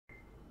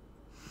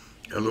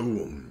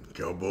Hello,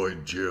 Cowboy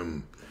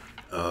Jim.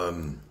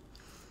 Um,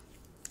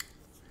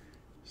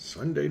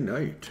 Sunday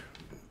night,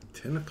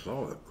 10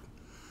 o'clock.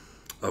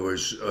 I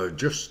was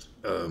just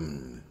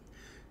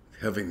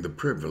having the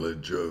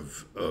privilege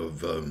of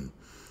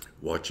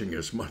watching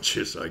as much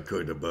as I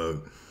could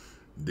about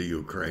the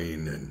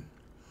Ukraine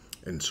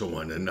and so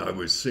on. And I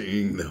was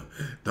seeing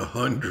the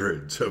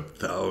hundreds of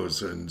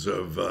thousands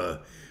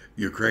of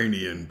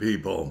Ukrainian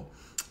people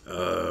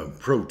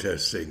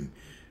protesting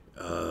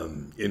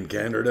in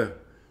Canada,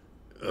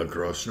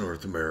 across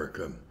North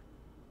America.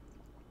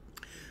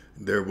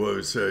 There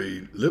was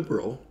a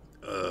liberal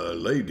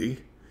lady.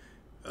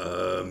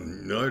 I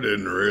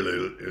didn't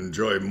really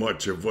enjoy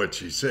much of what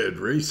she said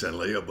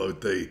recently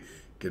about the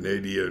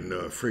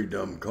Canadian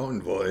Freedom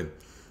Convoy,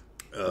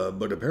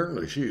 but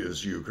apparently she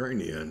is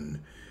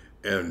Ukrainian,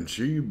 and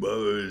she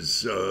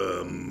was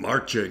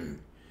marching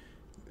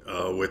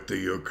with the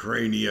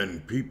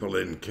Ukrainian people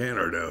in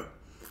Canada.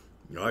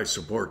 I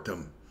support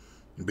them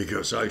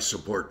because I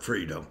support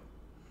freedom.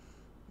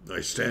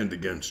 I stand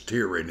against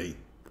tyranny,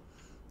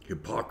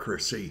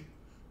 hypocrisy,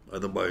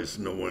 otherwise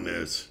known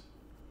as,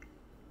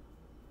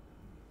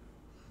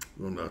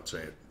 will not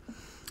say it.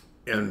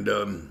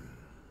 And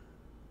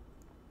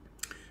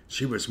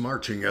she was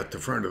marching at the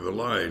front of the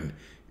line,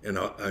 and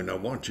I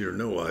want you to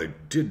know I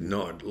did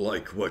not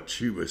like what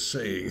she was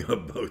saying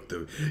about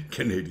the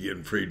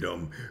Canadian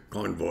Freedom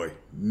Convoy.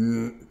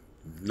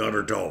 Not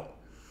at all.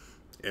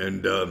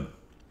 And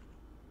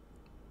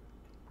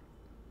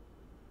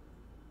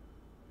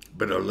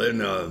but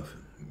Elena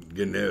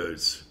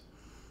Guinness,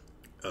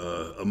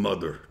 a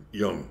mother,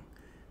 young,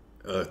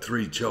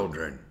 3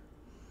 children,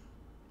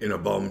 in a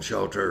bomb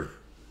shelter,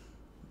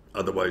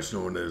 otherwise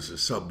known as a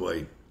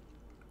subway,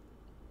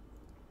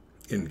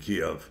 in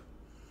Kiev.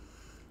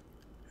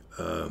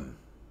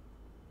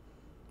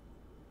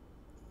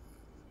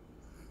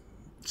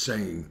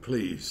 Saying,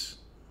 please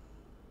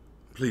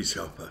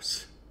help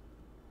us.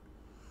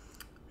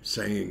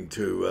 Saying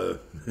to,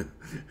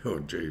 oh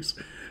geez,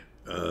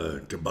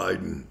 to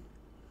Biden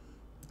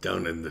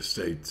down in the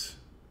States,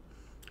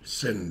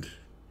 send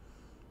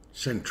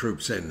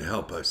troops in,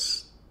 help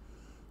us.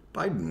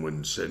 Biden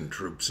wouldn't send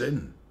troops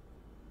in.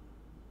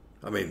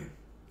 I mean,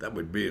 that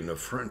would be an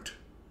affront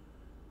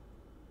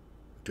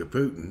to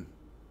Putin,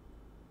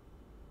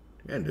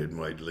 and it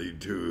might lead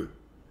to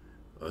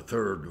a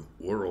third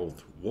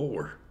world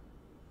war.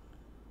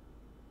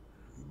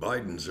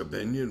 Biden's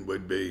opinion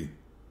would be,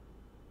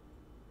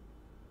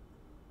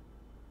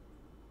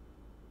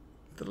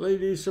 the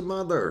lady's a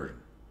mother.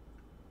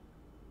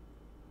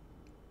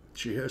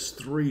 She has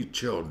 3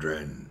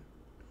 children.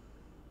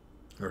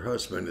 Her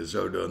husband is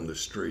out on the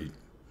street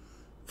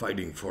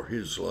fighting for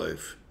his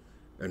life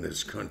and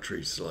his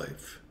country's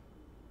life.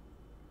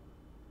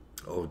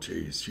 Oh,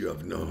 geez, you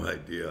have no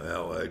idea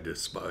how I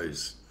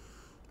despise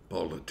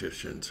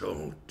politicians.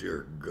 Oh,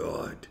 dear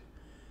God.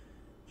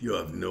 You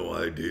have no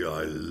idea.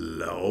 I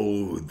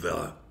loathe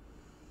the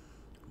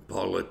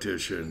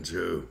politicians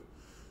who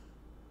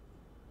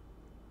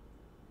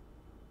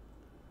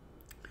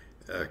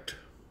act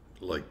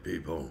like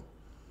people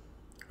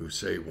who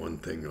say one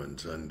thing on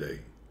Sunday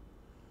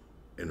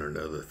and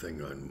another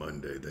thing on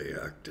Monday. They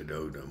act it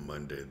out on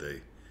Monday.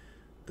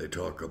 They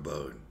talk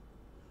about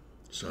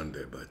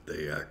Sunday, but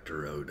they act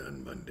her out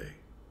on Monday.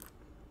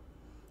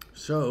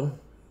 So,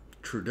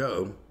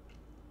 Trudeau,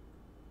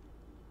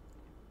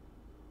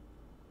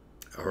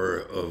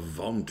 our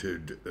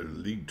vaunted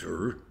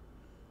leader,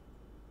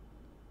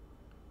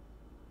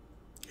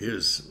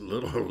 his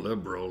little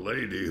liberal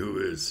lady who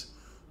is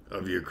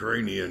of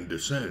Ukrainian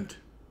descent,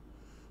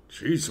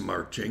 she's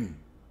marching.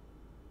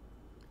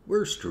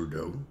 Where's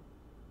Trudeau?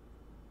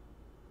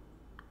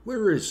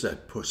 Where is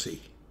that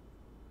pussy?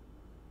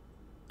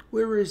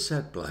 Where is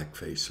that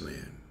blackface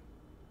man?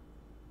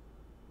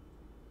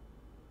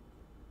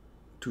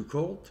 Too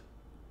cold?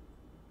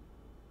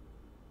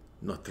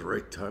 Not the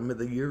right time of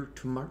the year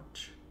to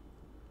march?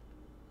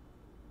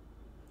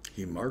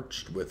 He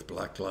marched with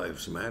Black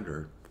Lives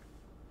Matter.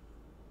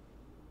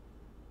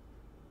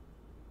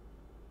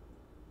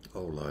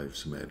 All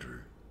lives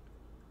matter.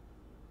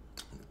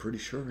 I'm pretty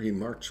sure he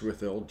marched with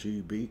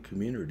LGBT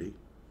community.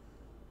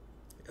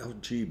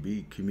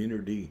 LGBT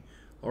community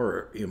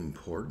are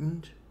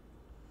important.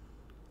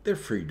 Their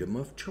freedom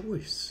of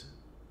choice.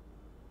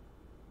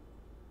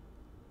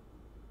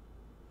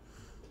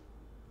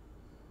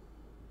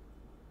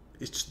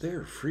 It's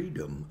their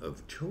freedom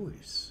of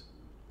choice.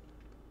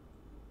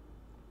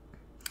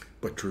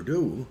 But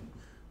Trudeau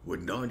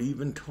would not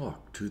even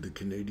talk to the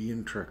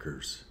Canadian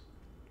truckers.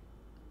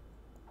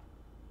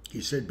 He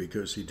said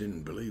because he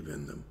didn't believe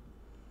in them.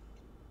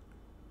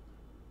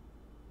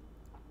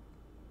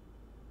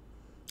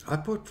 I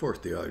put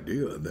forth the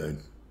idea that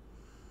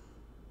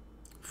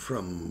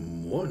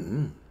from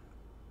one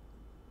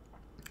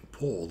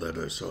poll that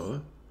I saw,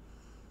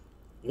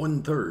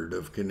 1/3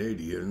 of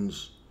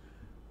Canadians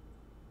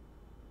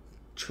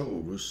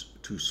chose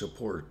to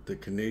support the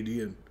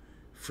Canadian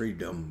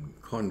Freedom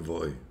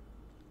Convoy.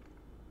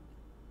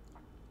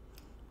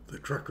 The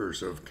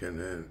truckers of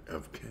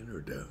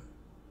Canada.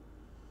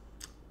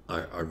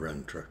 I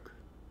run truck.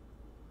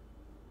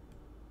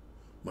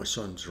 My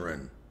sons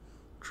ran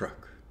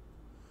truck.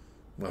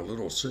 My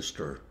little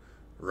sister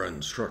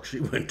runs truck. She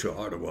went to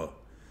Ottawa.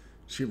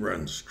 She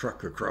runs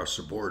truck across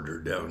the border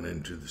down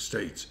into the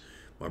States.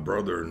 My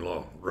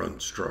brother-in-law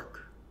runs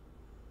truck.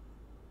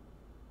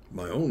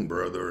 My own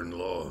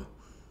brother-in-law,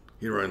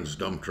 he runs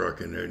dump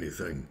truck and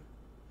anything.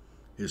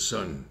 His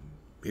son,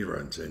 he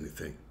runs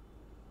anything.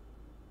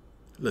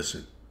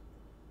 Listen,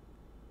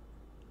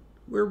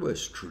 where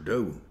was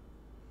Trudeau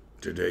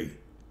today?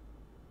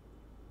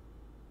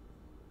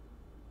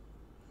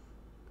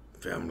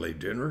 Family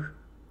dinner?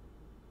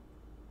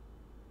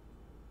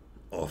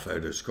 Off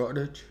at his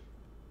cottage?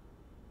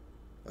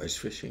 Ice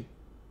fishing?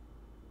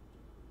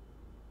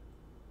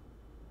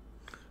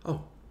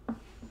 Oh,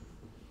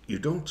 you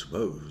don't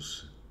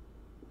suppose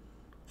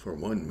for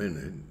 1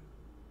 minute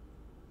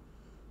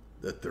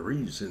that the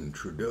reason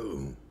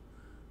Trudeau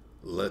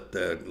let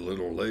that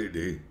little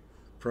lady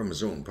from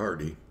his own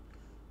party,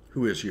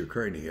 who is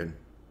Ukrainian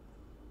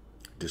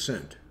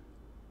descent,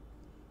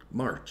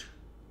 march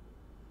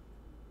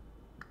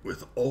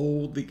with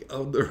all the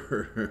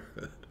other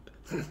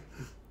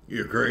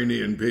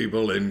Ukrainian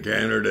people in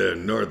Canada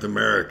and North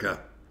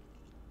America?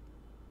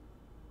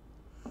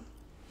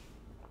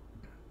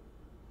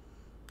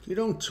 You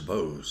don't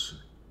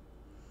suppose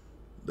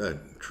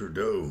that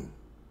Trudeau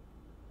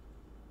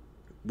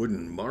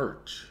wouldn't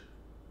march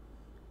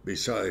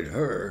beside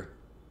her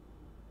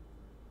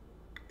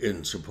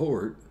in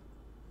support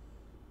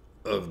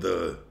of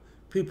the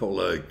people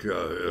like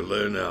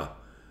Elena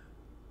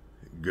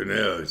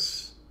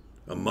Gunness,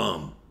 a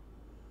mom,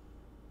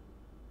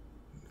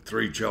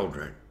 3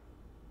 children,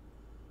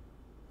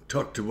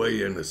 tucked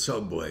away in a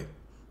subway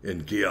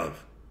in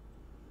Kiev,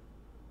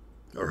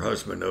 her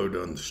husband out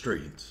on the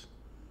streets,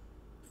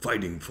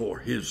 fighting for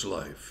his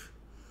life,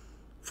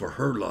 for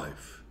her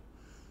life,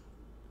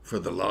 for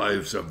the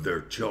lives of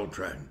their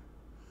children,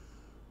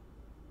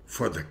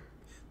 for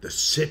the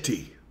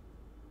city.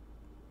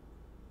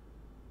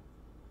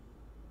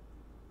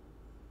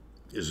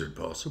 Is it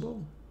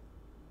possible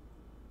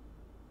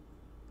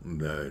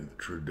that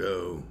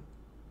Trudeau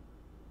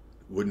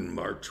wouldn't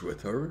march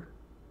with her?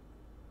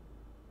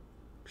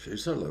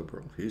 She's a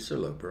liberal. He's a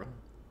liberal.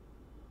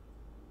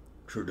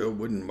 Trudeau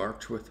wouldn't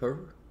march with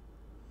her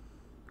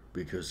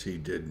because he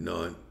did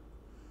not,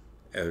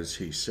 as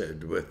he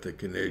said with the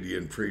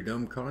Canadian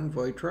Freedom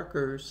Convoy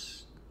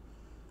truckers,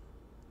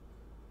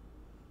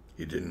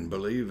 he didn't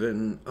believe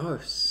in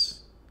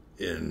us.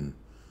 I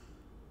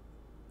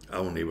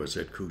only was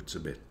at Coots a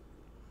bit.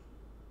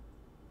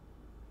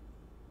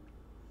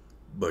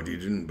 But he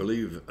didn't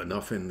believe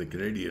enough in the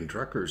Canadian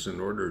truckers in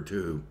order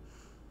to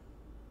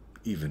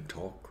even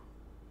talk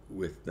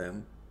with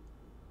them.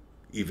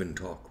 Even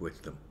talk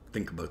with them.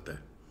 Think about that.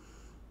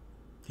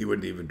 He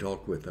wouldn't even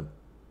talk with them.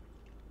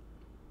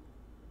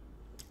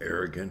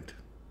 Arrogant.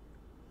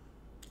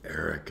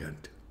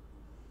 Arrogant.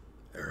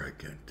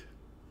 Arrogant.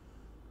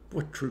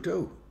 What,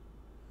 Trudeau?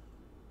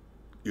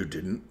 You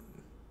didn't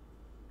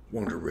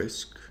want to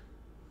risk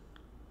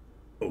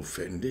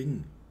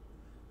offending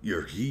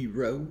your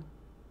hero?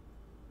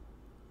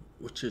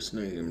 What's his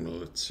name?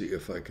 Let's see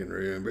if I can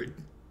remember.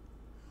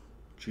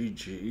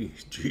 G.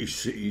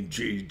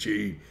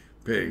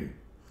 Ping.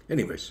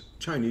 Anyways,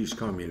 Chinese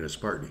Communist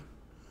Party.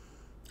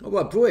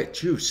 Of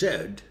which you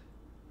said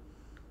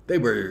they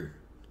were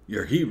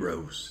your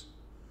heroes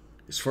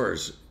as far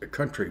as the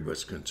country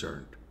was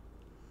concerned,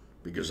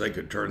 because they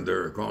could turn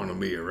their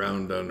economy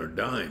around on a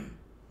dime.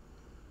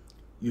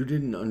 You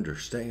didn't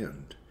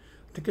understand.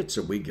 I think it's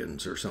the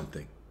Wiggins or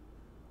something.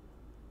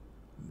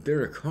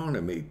 Their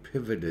economy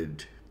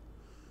pivoted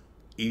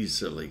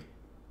easily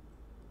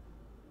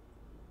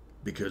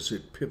because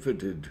it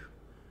pivoted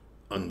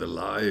on the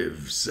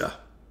lives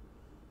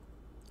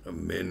of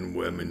men,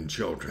 women,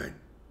 children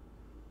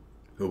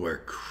who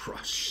were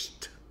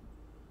crushed,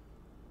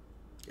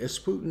 as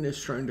Putin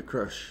is trying to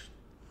crush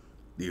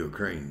the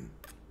Ukraine.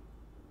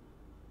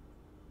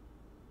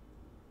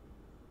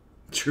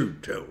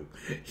 Trudeau,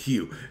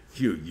 you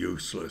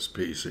useless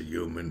piece of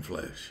human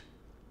flesh.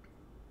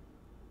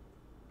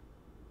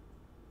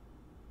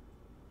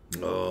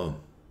 Oh,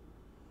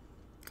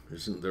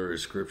 isn't there a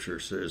scripture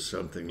says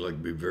something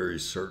like, be very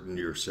certain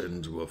your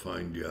sins will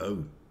find you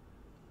out?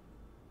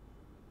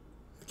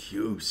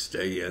 You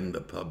stay in the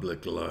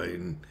public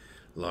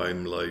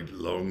limelight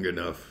long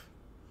enough,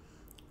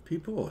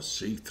 people will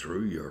see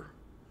through your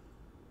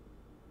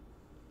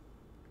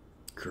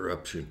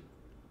corruption,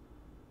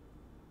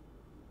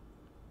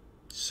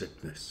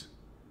 sickness.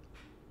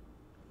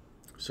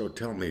 So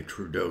tell me,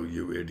 Trudeau,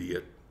 you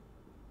idiot,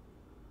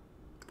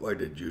 why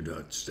did you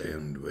not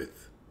stand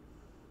with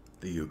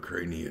the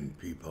Ukrainian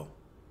people?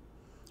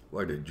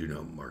 Why did you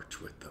not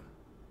march with them?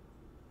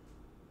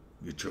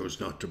 You chose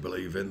not to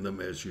believe in them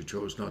as you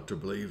chose not to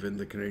believe in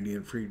the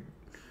Canadian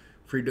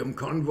Freedom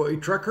Convoy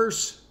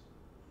truckers?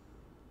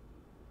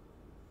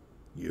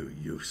 You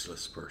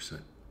useless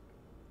person.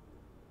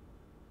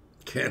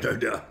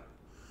 Canada.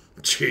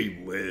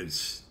 Gee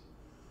whiz.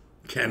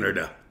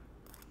 Canada.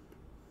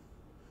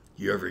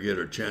 you ever get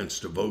a chance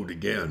to vote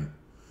again,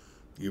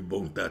 you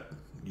vote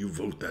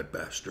that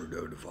bastard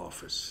out of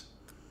office.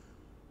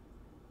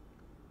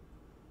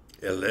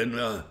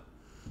 Elena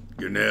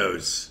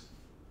Gunez.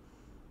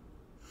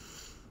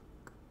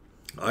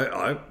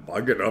 I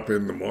get up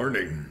in the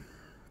morning.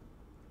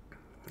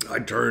 I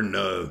turn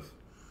the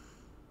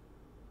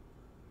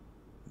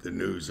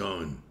news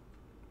on.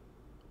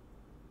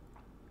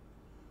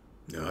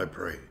 Now I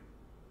pray.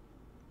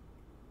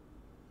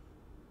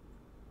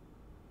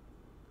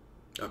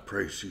 I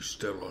pray she's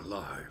still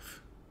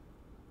alive.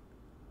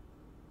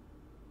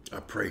 I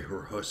pray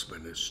her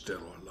husband is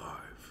still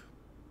alive.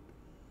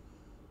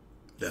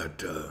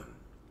 That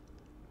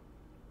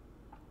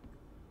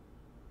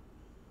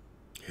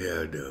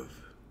head of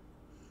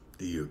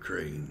the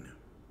Ukraine.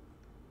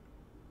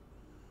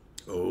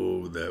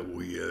 Oh, that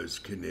we as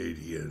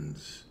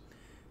Canadians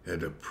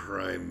had a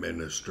prime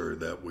minister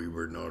that we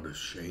were not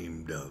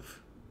ashamed of,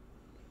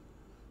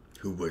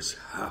 who was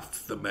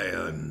half the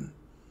man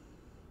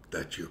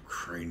that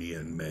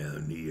Ukrainian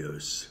man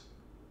is.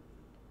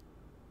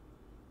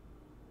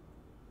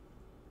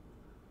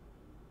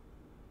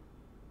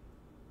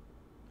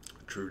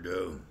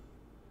 Trudeau.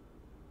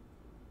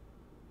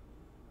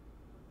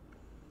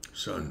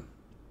 Son,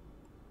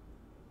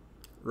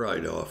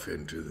 ride off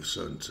into the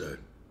sunset.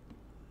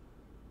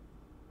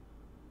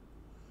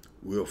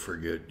 We'll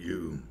forget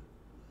you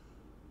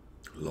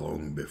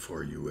long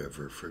before you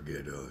ever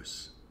forget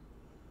us.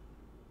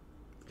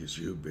 Because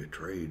you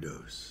betrayed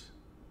us.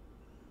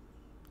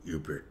 You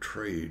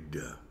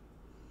betrayed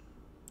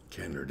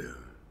Canada.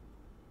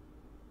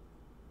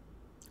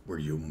 Were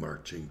you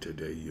marching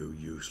today, you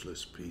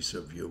useless piece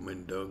of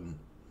human dung?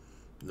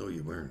 No,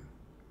 you weren't.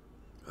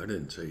 I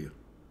didn't see you.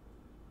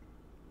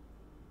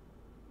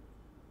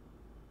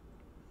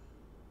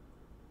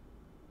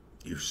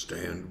 You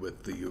stand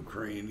with the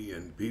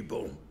Ukrainian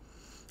people.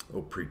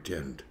 Oh,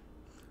 pretend.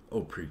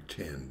 Oh,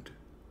 pretend.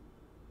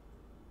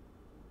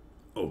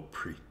 Oh,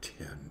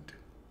 pretend.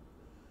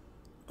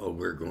 Oh,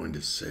 we're going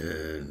to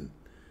send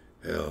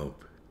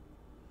help.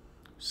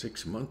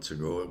 6 months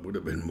ago, it would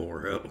have been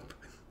more help.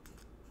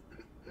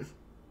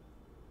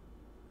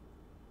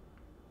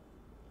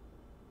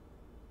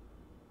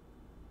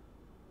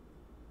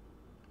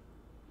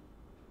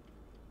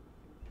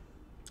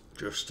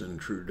 Justin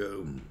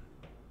Trudeau,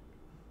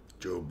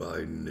 Joe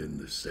Biden in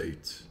the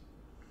States,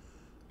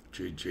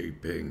 Xi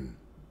Jinping,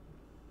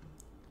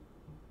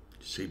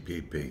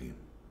 CPP,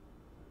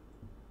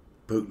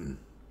 Putin,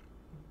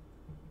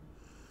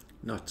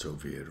 not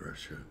Soviet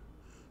Russia,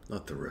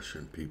 not the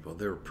Russian people.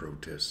 They're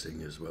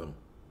protesting as well.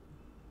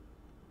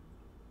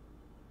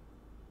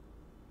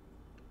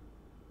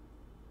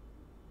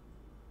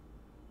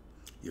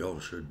 Y'all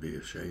should be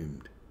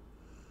ashamed.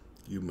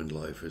 Human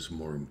life is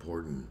more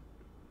important.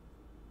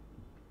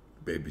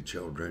 Baby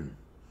children.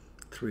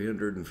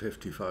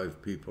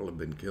 355 people have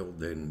been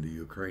killed in the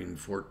Ukraine,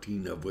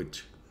 14 of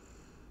which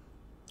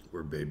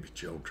were baby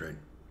children.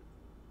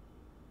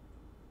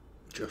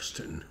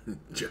 Justin,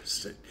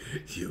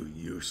 you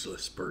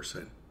useless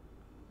person.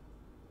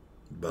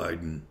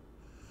 Biden,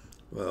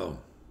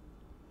 well,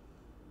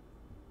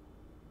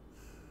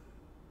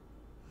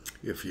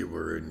 if you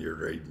were in your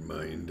right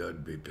mind,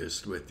 I'd be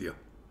pissed with you.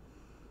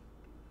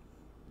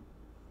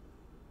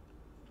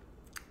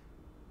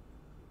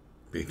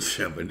 Being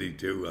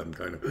 72, I'm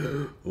kind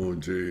of, oh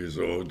geez.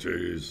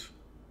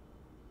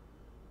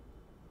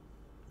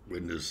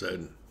 When does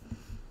that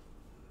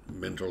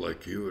mental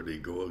acuity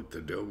go out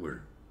the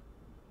door?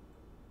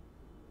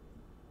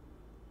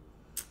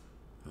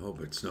 I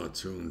hope it's not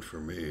soon for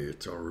me.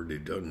 It's already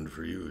done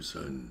for you,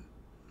 son.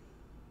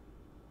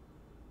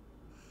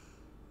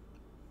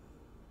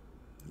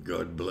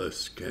 God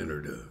bless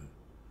Canada.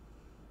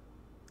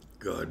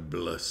 God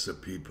bless the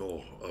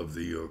people of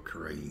the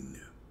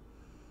Ukraine.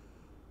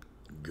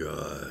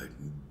 God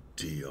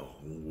deal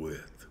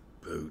with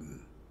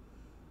Putin.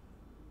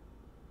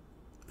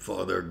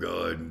 Father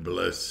God,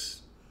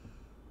 bless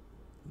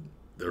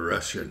the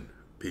Russian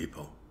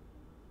people,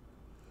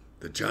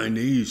 the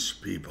Chinese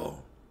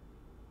people,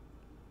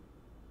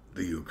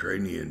 the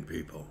Ukrainian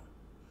people.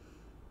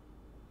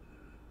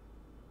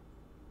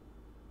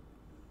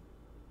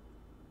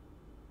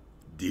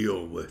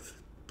 Deal with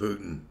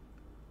Putin,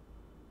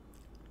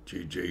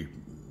 Xi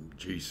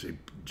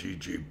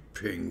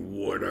Jinping,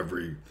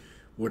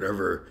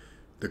 whatever,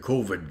 the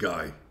COVID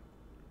guy.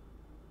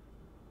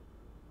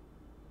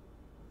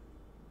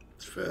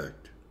 It's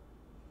fact.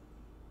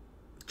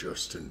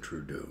 Justin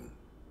Trudeau.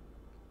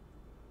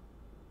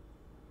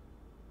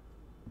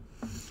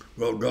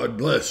 Well, God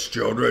bless,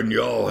 children.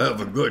 Y'all have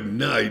a good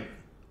night.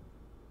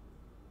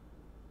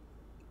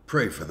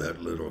 Pray for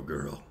that little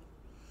girl.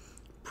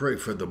 Pray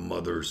for the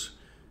mothers.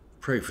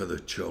 Pray for the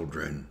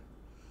children.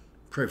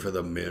 Pray for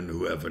the men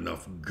who have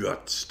enough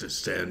guts to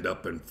stand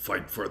up and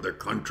fight for their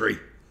country.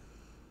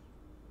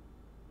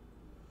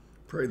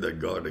 Pray that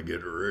God to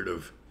get rid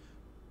of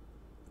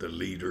the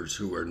leaders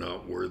who are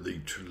not worthy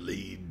to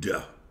lead.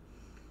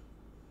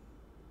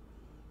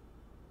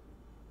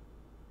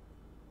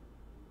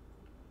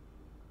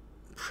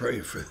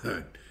 Pray for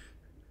that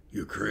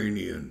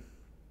Ukrainian,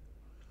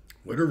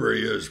 whatever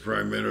he is,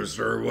 prime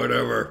minister or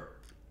whatever.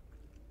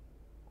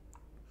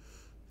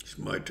 He's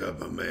my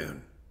type of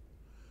man.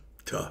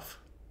 Tough.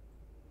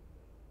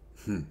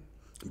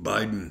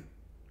 Biden,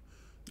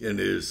 in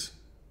his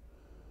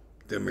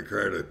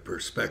democratic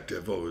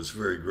perspective, I was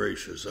very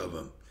gracious of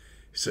him.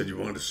 He said, "You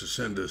want us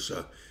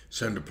to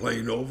send a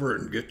plane over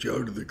and get you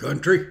out of the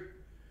country?"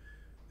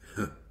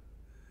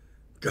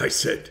 Guy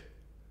said,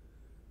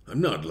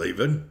 "I'm not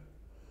leaving.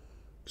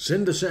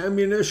 Send us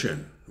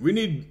ammunition. We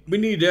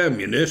need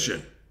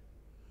ammunition."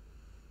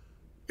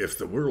 If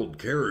the world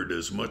cared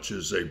as much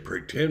as they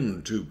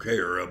pretend to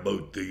care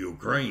about the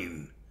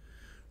Ukraine,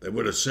 they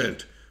would have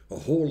sent a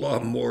whole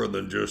lot more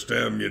than just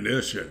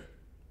ammunition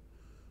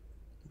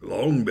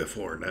long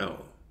before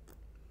now.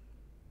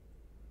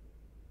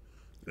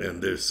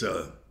 And this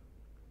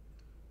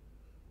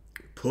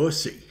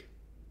pussy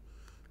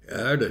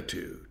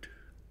attitude,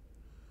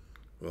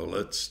 well,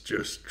 let's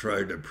just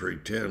try to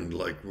pretend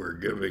like we're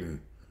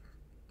giving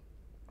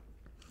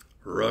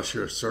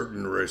Russia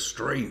certain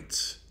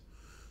restraints.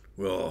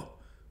 Well,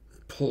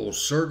 pull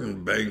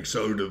certain banks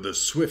out of the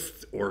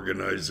SWIFT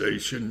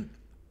organization.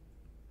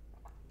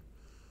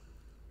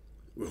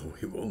 Well,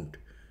 we won't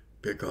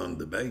pick on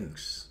the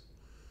banks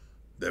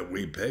that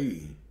we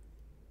pay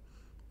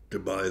to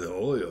buy the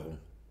oil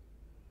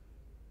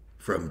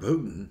from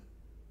Putin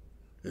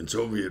in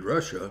Soviet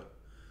Russia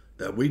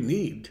that we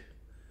need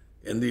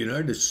in the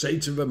United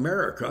States of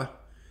America,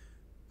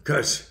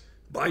 because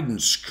Biden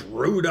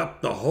screwed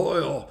up the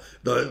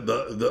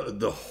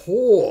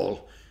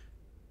whole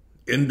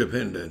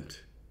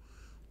independent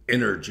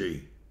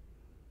energy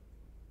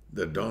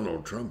that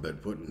Donald Trump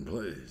had put in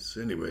place.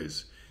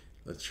 Anyways,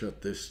 let's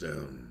shut this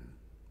down.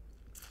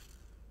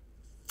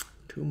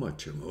 Too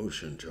much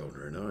emotion,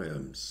 children. I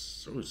am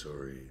so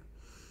sorry.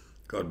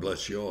 God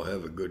bless you all.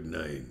 Have a good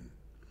night.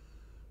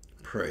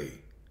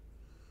 Pray.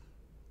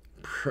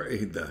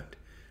 Pray that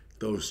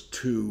those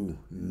two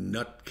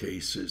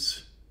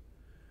nutcases,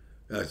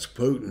 that's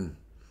Putin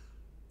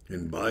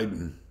and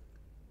Biden,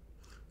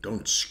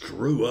 don't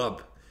screw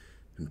up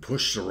and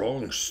push the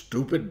wrong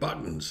stupid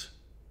buttons.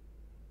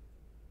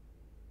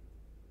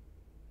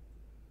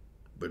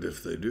 But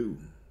if they do,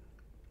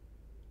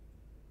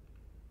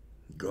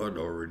 God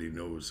already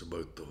knows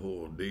about the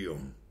whole deal.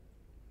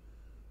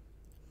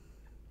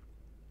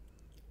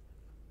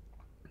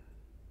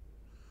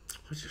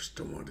 I just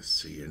don't want to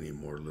see any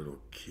more little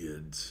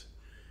kids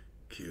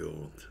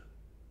killed.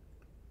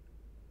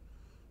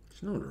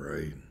 It's not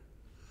right.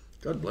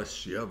 God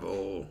bless you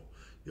all.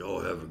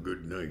 Y'all have a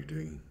good night,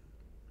 eh?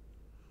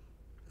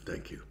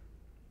 Thank you.